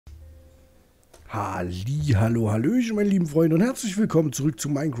Hallo, hallöchen, meine lieben Freunde und herzlich willkommen zurück zu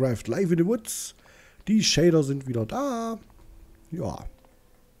Minecraft Live in the Woods. Die Shader sind wieder da. Ja.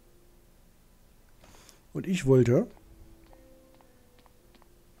 Und ich wollte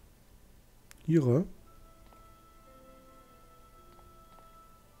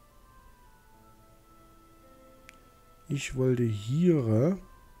hier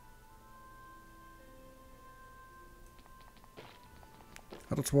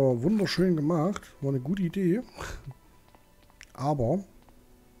hat er zwar wunderschön gemacht, war eine gute Idee, aber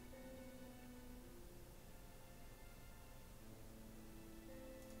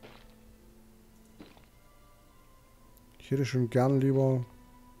ich hätte schon gern lieber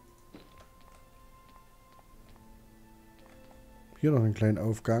hier noch einen kleinen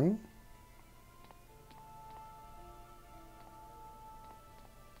Aufgang.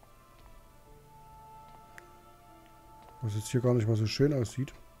 Was jetzt hier gar nicht mal so schön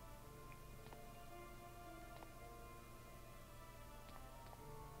aussieht.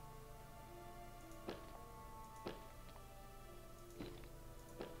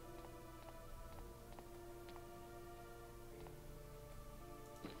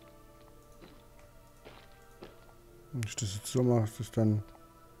 Wenn ich das jetzt so mache, ist das dann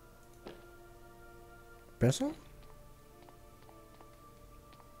besser?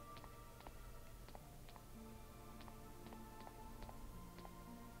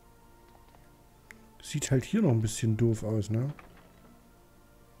 Sieht halt hier noch ein bisschen doof aus, ne?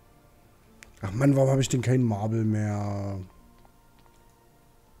 Ach Mann, warum habe ich denn kein Marble mehr?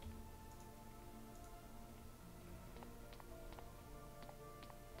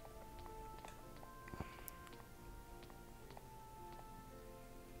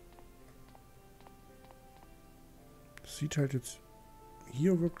 Das sieht halt jetzt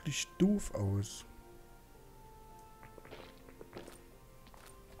hier wirklich doof aus.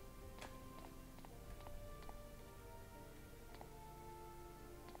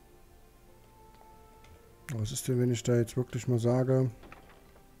 Was ist denn, wenn ich da jetzt wirklich mal sage...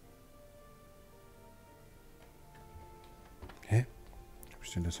 Hä? Wo hab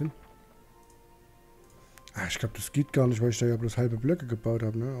ich denn das hin? Ah, ich glaube, das geht gar nicht, weil ich da ja bloß halbe Blöcke gebaut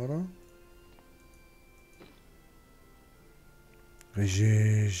habe, ne, oder?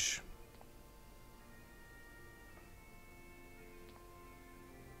 Richtig.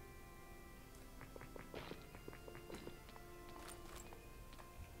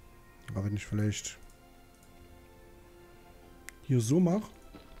 Aber wenn ich vielleicht... hier so mache,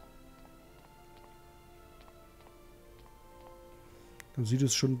 dann sieht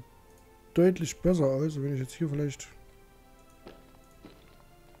es schon deutlich besser aus, wenn ich jetzt hier vielleicht...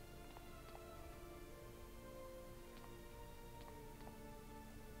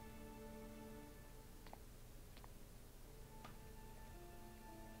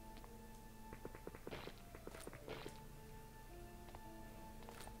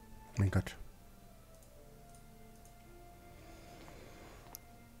 Mein Gott.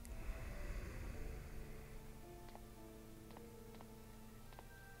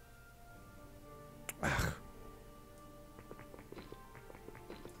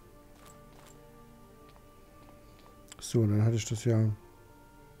 So, dann hatte ich das ja... Und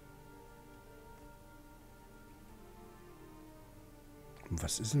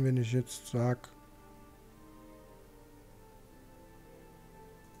was ist denn, wenn ich jetzt sage...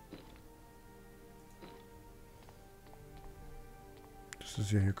 Das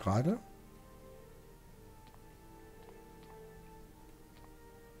ist ja hier gerade.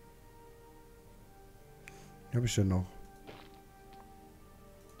 Wie habe ich denn noch?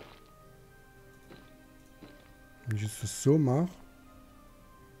 Wenn ich jetzt das so mache,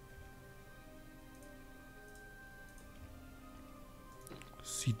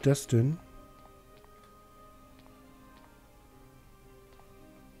 sieht das denn?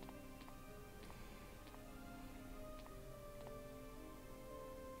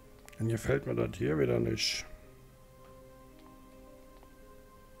 Und hier gefällt mir das hier wieder nicht.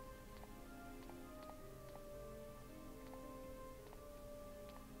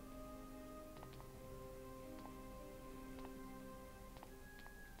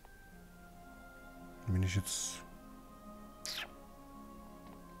 Wenn ich jetzt...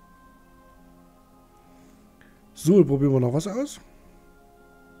 So, probieren wir noch was aus.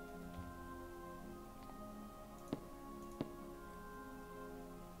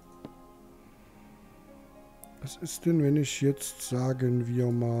 Was ist denn, wenn ich jetzt, sagen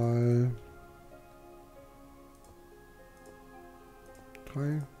wir mal...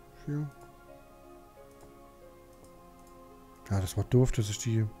 3, 4... Ja, das war doof, dass ich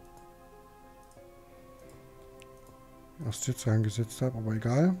die... erst jetzt reingesetzt habe, aber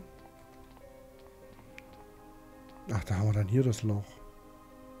egal. Ach, da haben wir dann hier das Loch.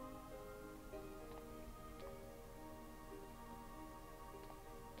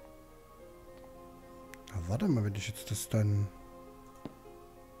 Na, warte mal, wenn ich jetzt das dann...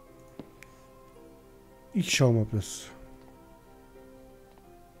 Ich schau mal, ob das...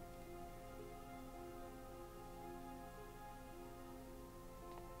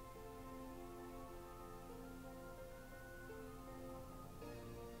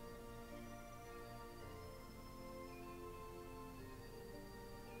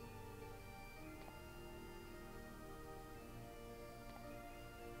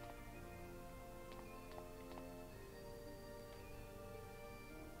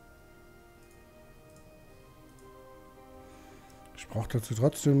 Ich brauche dazu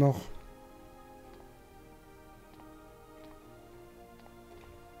trotzdem noch...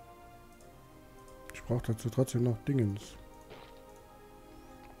 Ich brauche dazu trotzdem noch Dingens.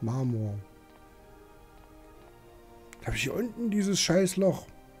 Marmor. Da habe ich hier unten dieses Scheißloch.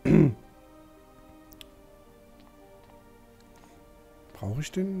 Brauche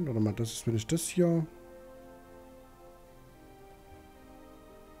ich den? Oder mal, das ist, wenn ich das hier...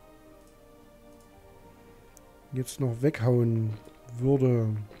 jetzt noch weghauen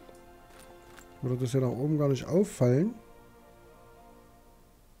würde, würde das ja nach oben gar nicht auffallen.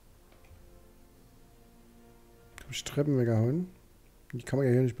 Habe ich Treppen weggehauen. Die kann man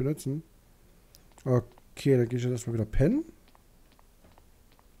ja hier nicht benutzen. Okay, dann gehe ich jetzt erstmal wieder pennen.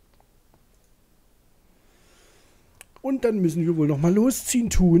 Und dann müssen wir wohl nochmal losziehen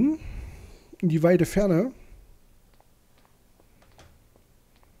tun. In die weite Ferne.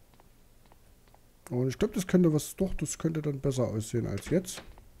 Und ich glaube, das könnte was... Doch, das könnte dann besser aussehen als jetzt.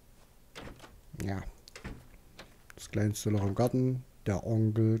 Ja. Das kleinste Loch im Garten. Der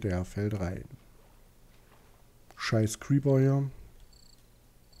Onkel, der fällt rein. Scheiß Creeper hier.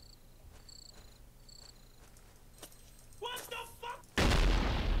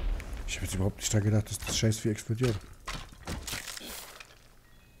 Ich habe jetzt überhaupt nicht dran gedacht, dass das Scheißvieh explodiert.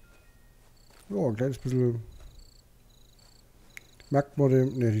 Ja, ein kleines bisschen... Merkt man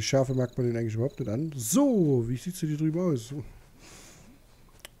den... Ne, die Schärfe merkt man den eigentlich überhaupt nicht an. So, wie sieht's denn hier drüben aus?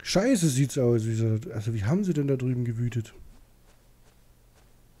 Scheiße sieht's aus. Also wie haben sie denn da drüben gewütet?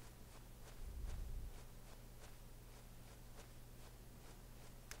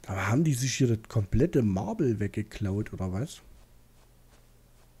 Aber haben die sich hier das komplette Marble weggeklaut, oder was?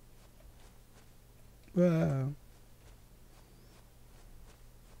 Die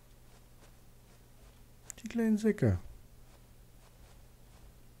kleinen Säcke.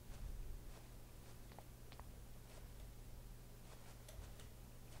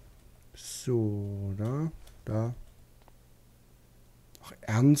 So, da. Ach,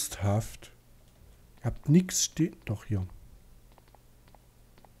 ernsthaft? Ihr habt nichts stehen. Doch, hier.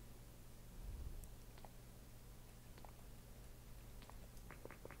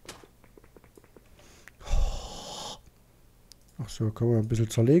 Ach so, können wir ein bisschen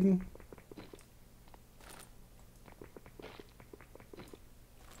zerlegen.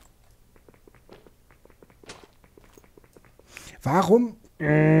 Warum?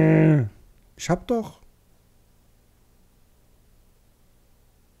 Ich hab doch...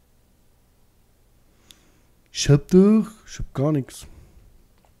 Ich hab gar nichts.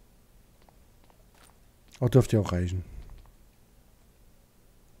 Aber dürfte ja auch reichen.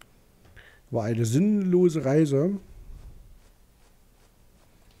 War eine sinnlose Reise.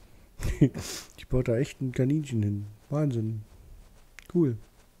 Ich baue da echt ein Kaninchen hin. Wahnsinn. Cool.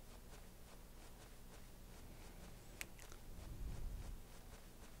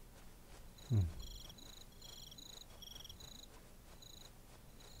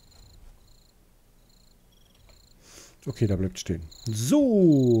 Okay, da bleibt stehen.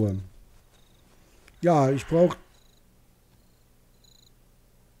 So. Ja, ich brauche...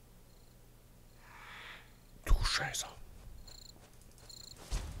 Du Scheiße.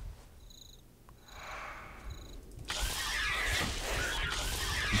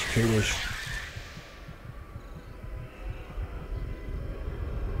 Ich kill dich.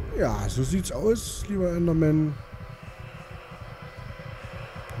 Ja, so sieht's aus, lieber Enderman.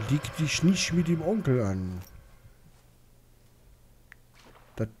 Leg dich nicht mit dem Onkel an.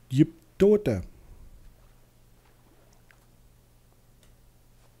 Das gibt Tote.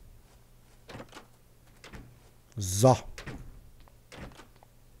 So.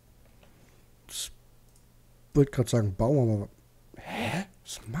 Ich wollte gerade sagen, bauen wir mal. Hä?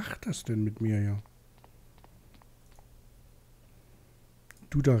 Was macht das denn mit mir hier?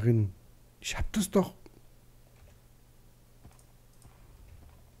 Du darin. Ich hab das doch...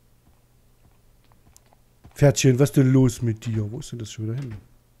 Pferdchen, was denn los mit dir? Wo ist denn das schon wieder hin?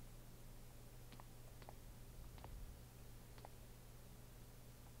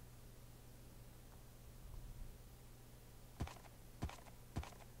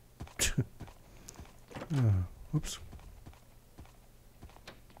 Ja, ups.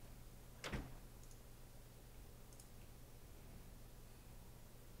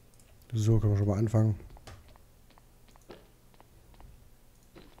 So, können wir schon mal anfangen.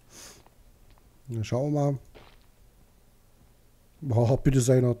 Dann schauen wir mal. Boah, bitte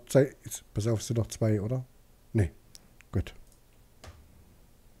sei noch Zeit. Pass auf, es sind noch 2, oder? Nee. Gut.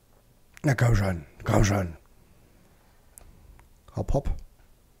 Na komm schon, komm schon. Hopp, hopp.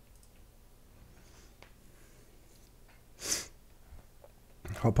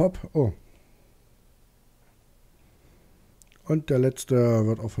 Hopp, hopp. Oh. Und der letzte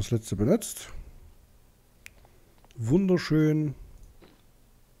wird auch fürs letzte benutzt. Wunderschön.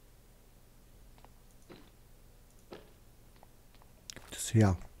 Gibt es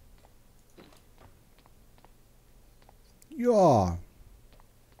her. Ja.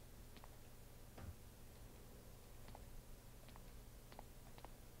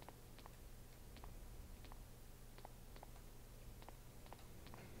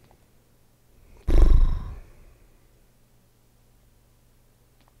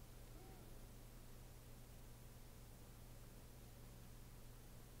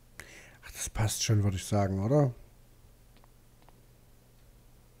 Ach, das passt schon, würde ich sagen, oder?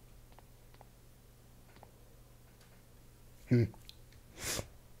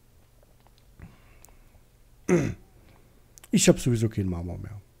 Ich habe sowieso keinen Marmor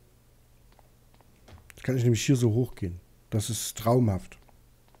mehr. Jetzt kann ich nämlich hier so hochgehen. Das ist traumhaft.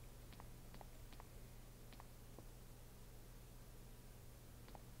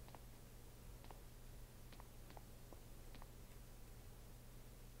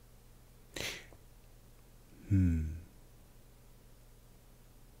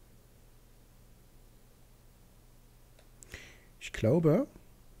 Ich glaube,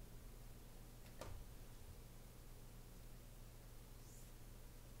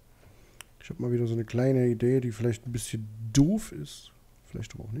 ich habe mal wieder so eine kleine Idee, die vielleicht ein bisschen doof ist.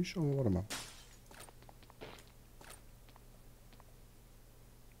 Vielleicht aber auch nicht, aber warte mal.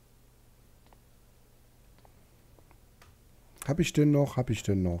 Habe ich denn noch? Habe ich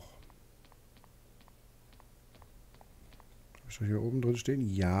denn noch? Habe ich doch hier oben drin stehen?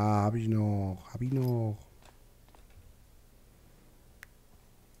 Ja, habe ich noch. Habe ich noch.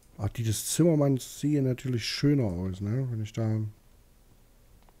 Ach, die des Zimmermanns sehen natürlich schöner aus, ne? Wenn ich da...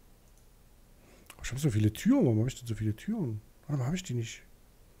 Oh, ich habe so viele Türen. Warum habe ich denn so viele Türen? Warte mal, habe ich die nicht?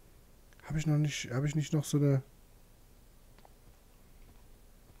 Habe ich noch nicht... Habe ich nicht noch so eine...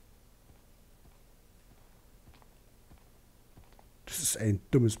 Das ist ein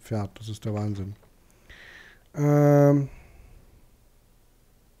dummes Pferd. Das ist der Wahnsinn.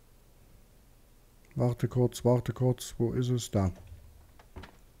 Warte kurz, warte kurz. Wo ist es? Da.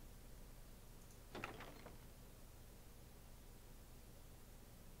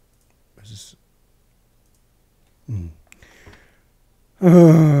 Es ist... Oh,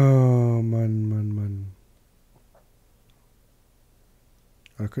 Mann, Mann, Mann.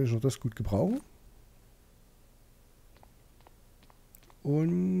 Da könnte ich noch das gut gebrauchen.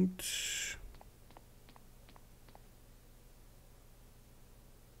 Und...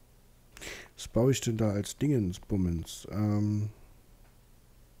 Was baue ich denn da als Dingensbummens?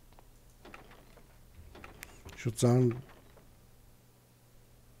 Ich würde sagen...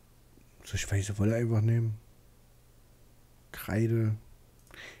 Soll ich weiße Wolle einfach nehmen? Kreide.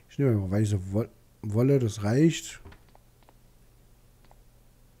 Ich nehme einfach weiße Wolle, das reicht.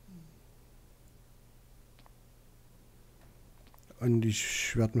 Und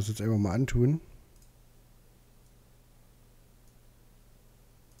ich werde mir das jetzt einfach mal antun.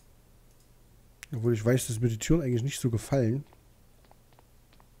 Obwohl ich weiß, dass mir die Türen eigentlich nicht so gefallen.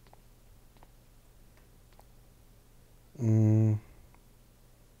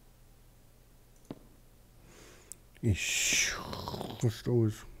 Ich... Was ist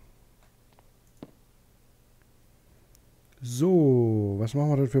los? So, was machen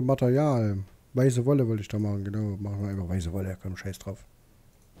wir denn für Material? Weiße Wolle wollte ich da machen, genau. Machen wir einfach weiße Wolle, komm, scheiß drauf.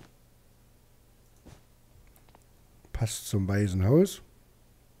 Passt zum weißen Haus.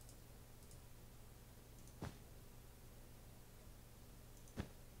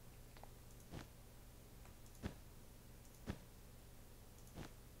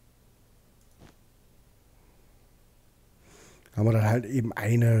 Haben wir dann halt eben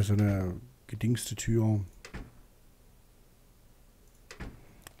so eine gedingste Tür.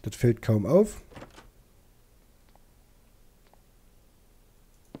 Das fällt kaum auf.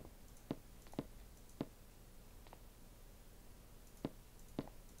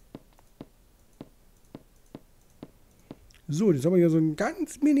 So, jetzt haben wir hier so einen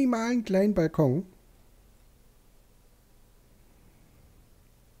ganz minimalen kleinen Balkon.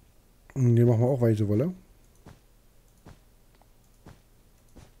 Hier machen wir auch weiße Wolle.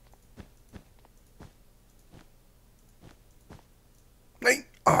 Nein!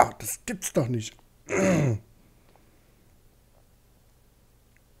 Ah, das gibt's doch nicht.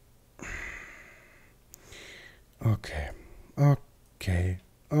 Okay. Okay.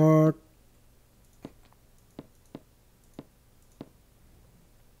 Okay.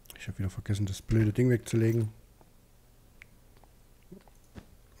 Ich habe wieder vergessen, das blöde Ding wegzulegen.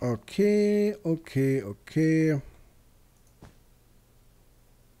 Okay, okay, okay.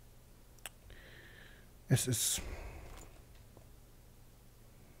 Es ist...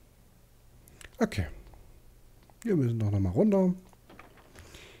 Okay. Wir müssen doch nochmal runter.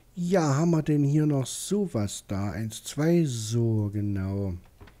 Ja, haben wir denn hier noch sowas da? 1, 2, so, genau.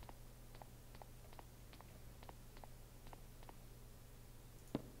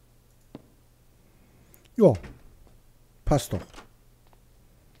 Ja, passt doch.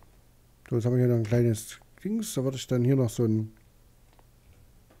 So, jetzt haben wir hier noch ein kleines Dings. Da würde ich dann hier noch so ein...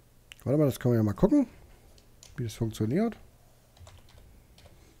 Warte mal, das können wir ja mal gucken, wie das funktioniert.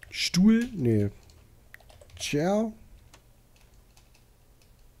 Stuhl, nee. Chair.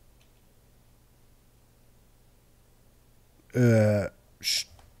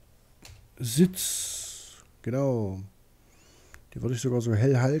 Sitz. Genau. Die würde ich sogar so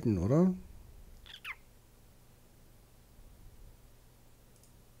hell halten, oder?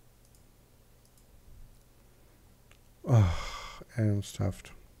 Ach,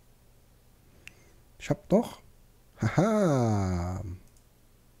 ernsthaft. Ich hab doch. Haha.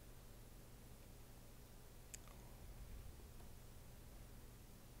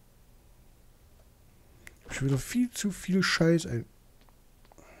 Schon wieder viel zu viel Scheiß ein.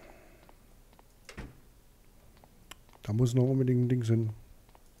 Da muss noch unbedingt ein Ding sein.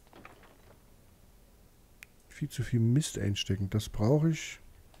 Viel zu viel Mist einstecken. Das brauche ich.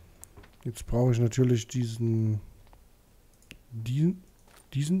 Jetzt brauche ich natürlich diesen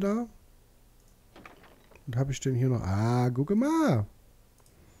da. Und habe ich denn hier noch... Ah, gucke mal.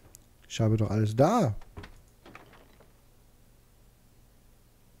 Ich habe doch alles da.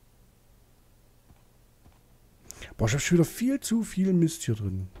 Boah, ich habe schon wieder viel zu viel Mist hier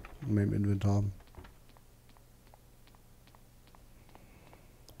drin. In meinem Inventar.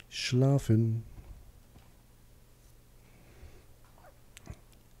 Schlafen.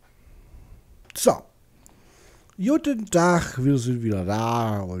 So. Guten Tag, wir sind wieder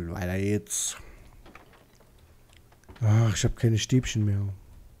da und weiter geht's. Ach, ich habe keine Stäbchen mehr.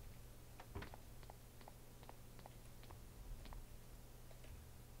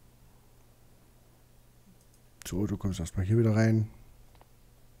 So, du kommst erstmal hier wieder rein.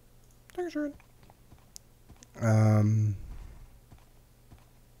 Dankeschön.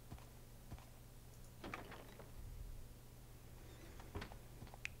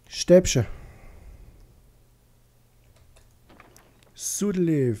 Stäbchen.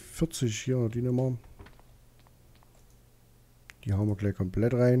 Sudele 40 hier, die Nummer. Die hauen wir gleich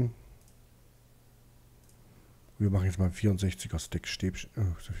komplett rein. Wir machen jetzt mal 64er Stack Stäbchen.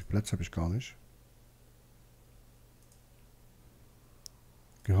 Oh, so viel Platz habe ich gar nicht.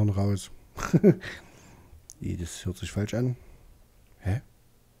 Gehirn raus. Nee, das hört sich falsch an. Hä?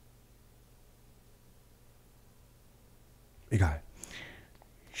 Egal.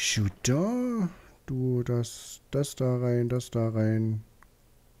 Shooter. Du, das da rein, das da rein.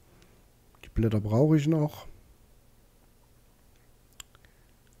 Die Blätter brauche ich noch.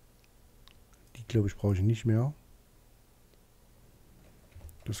 Die, glaube ich, brauche ich nicht mehr.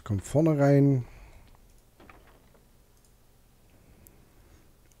 Das kommt vorne rein.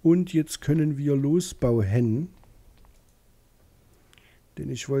 Und jetzt können wir losbauen. Denn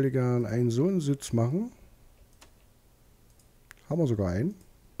ich wollte gern einen so einen Sitz machen. Haben wir sogar einen.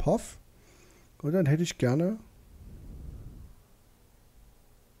 Puff. Und dann hätte ich gerne...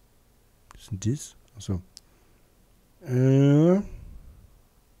 Was ist denn das? Achso. Ein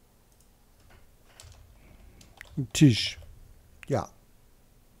Tisch. Ja.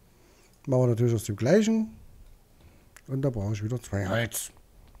 Machen wir natürlich aus dem gleichen. Und da brauche ich wieder 2 Holz.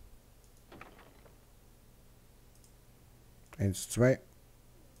 1, 2.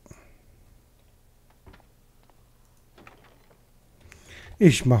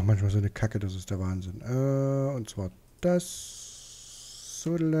 Ich mache manchmal so eine Kacke, das ist der Wahnsinn. Und zwar das.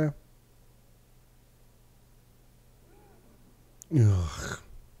 Sodele. Ach.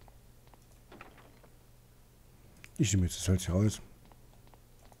 Ich nehme jetzt das Holz hier raus.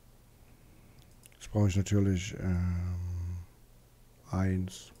 Jetzt brauche ich natürlich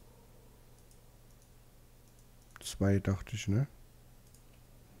 1, 2, dachte ich, ne?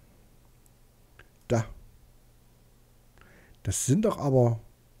 Da. Das sind doch aber...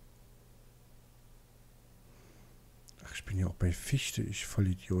 Ach, ich bin ja auch bei Fichte, ich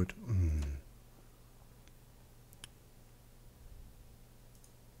Vollidiot.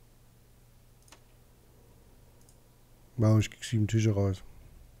 Wow, ich krieg 7 Tische raus.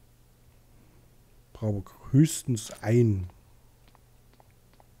 Brauche höchstens einen.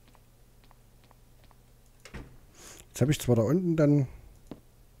 Jetzt habe ich zwar da unten dann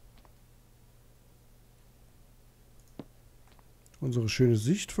unsere schöne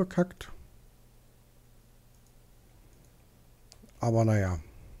Sicht verkackt. Aber naja.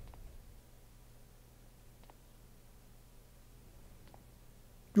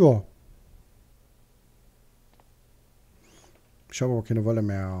 Ja. Ich habe aber keine Wolle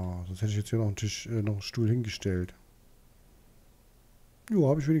mehr. Sonst hätte ich jetzt hier noch einen Tisch, noch einen Stuhl hingestellt. Ja,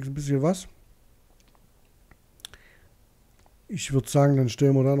 habe ich wenigstens ein bisschen was. Ich würde sagen, dann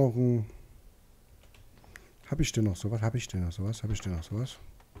stellen wir da noch ein... Habe ich denn noch sowas? Habe ich denn noch sowas? Habe ich denn noch sowas?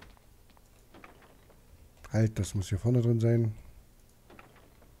 Halt, das muss hier vorne drin sein.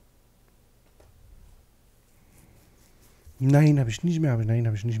 Nein, habe ich nicht mehr. Nein,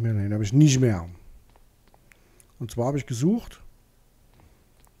 habe ich nicht mehr. Nein, habe ich nicht mehr. Und zwar habe ich gesucht.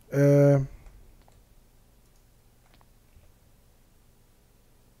 Das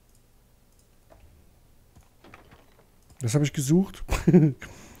habe ich gesucht.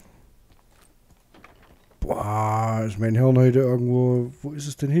 Boah, ist mein Hirn heute irgendwo... Wo ist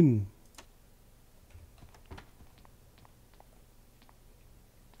es denn hin?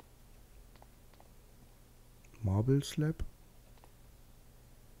 Marble Slab?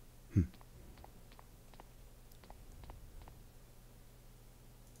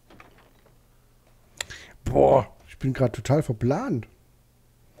 Boah, ich bin gerade total verplant.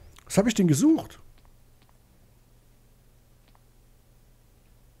 Was habe ich denn gesucht?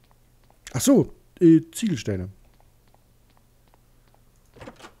 Ach so, Ziegelsteine.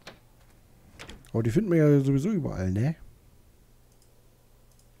 Aber die finden wir ja sowieso überall, ne?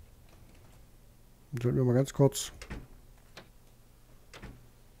 Dann sollten wir mal ganz kurz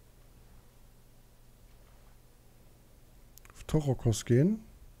auf Tochterkurs gehen.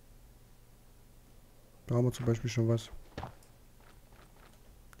 Da haben wir zum Beispiel schon was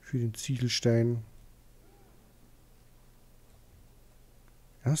für den Ziegelstein.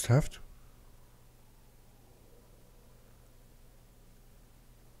 Ernsthaft?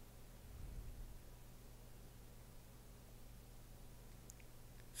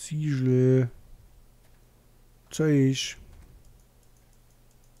 Ziegel. Zeug.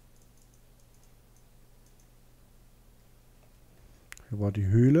 Hier war die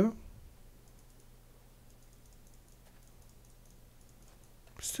Höhle.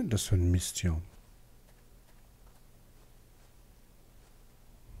 Was ist denn das für ein Mist hier?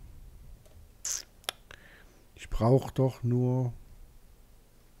 Ich brauche doch nur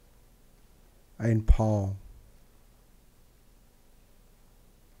ein paar.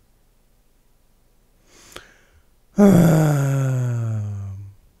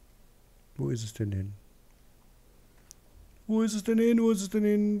 Wo ist es denn hin? Wo ist es denn hin? Wo ist es denn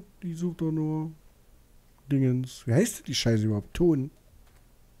hin? Die sucht doch nur Dingens. Wie heißt denn die Scheiße überhaupt? Ton.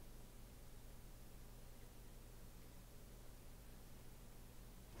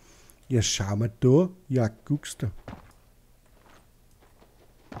 Ja, schau mal da. Ja, guckst du.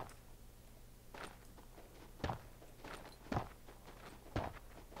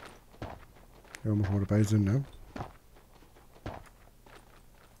 Ja, muss mal dabei sein, ne?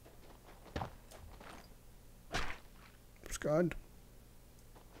 Hab's geahnt.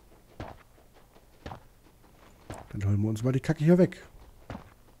 Dann holen wir uns mal die Kacke hier weg.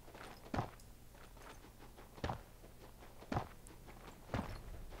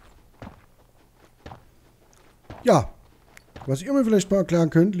 Ja, was ihr mir vielleicht mal erklären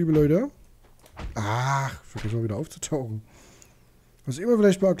könnt, liebe Leute. Ach, vergiss mal wieder aufzutauchen. Was ihr mir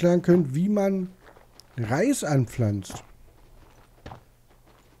vielleicht mal erklären könnt, wie man Reis anpflanzt.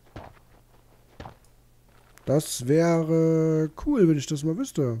 Das wäre cool, wenn ich das mal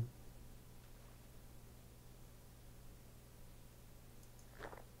wüsste.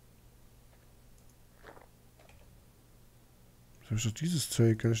 Was habe ich doch dieses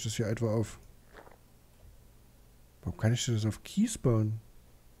Zeug? Kann ich das hier etwa auf... Warum kann ich das auf Kies bauen?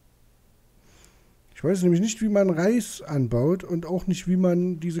 Ich weiß nämlich nicht, wie man Reis anbaut und auch nicht, wie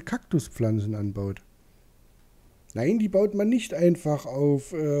man diese Kaktuspflanzen anbaut. Nein, die baut man nicht einfach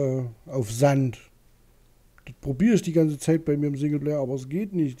auf Sand. Das probiere ich die ganze Zeit bei mir im Singleplayer, aber es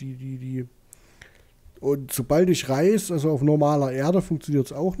geht nicht. Und sobald ich Reis, also auf normaler Erde, funktioniert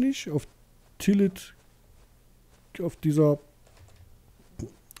es auch nicht. Auf Tillit, auf dieser,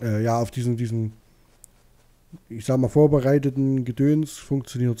 auf diesen, ich sag mal, vorbereiteten Gedöns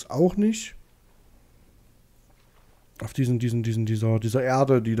funktioniert es auch nicht. Auf dieser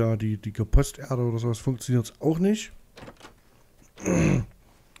Erde, die Komposterde oder sowas, funktioniert es auch nicht.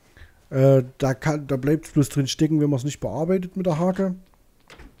 Da bleibt es bloß drin stecken, wenn man es nicht bearbeitet mit der Hake.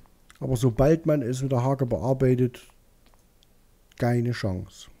 Aber sobald man es mit der Hake bearbeitet, keine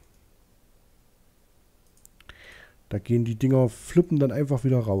Chance. Da gehen die Dinger, flippen dann einfach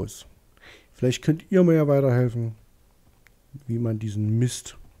wieder raus. Vielleicht könnt ihr mir ja weiterhelfen, wie man diesen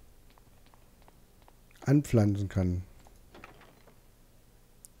Mist anpflanzen kann.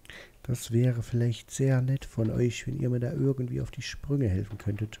 Das wäre vielleicht sehr nett von euch, wenn ihr mir da irgendwie auf die Sprünge helfen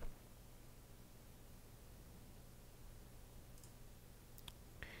könntet.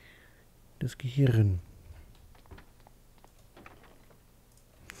 Das Gehirn.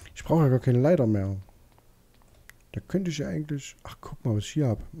 Ich brauche ja gar keine Leiter mehr. Da könnte ich ja eigentlich... Ach, guck mal, was ich hier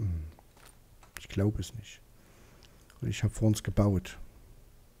habe. Ich glaube es nicht. Und ich habe vor uns gebaut.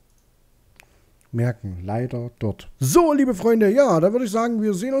 Merken, leider dort. So, liebe Freunde, ja, da würde ich sagen,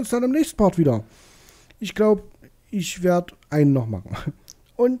 wir sehen uns dann im nächsten Part wieder. Ich glaube, ich werde einen noch machen.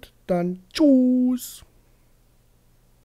 Und dann tschüss.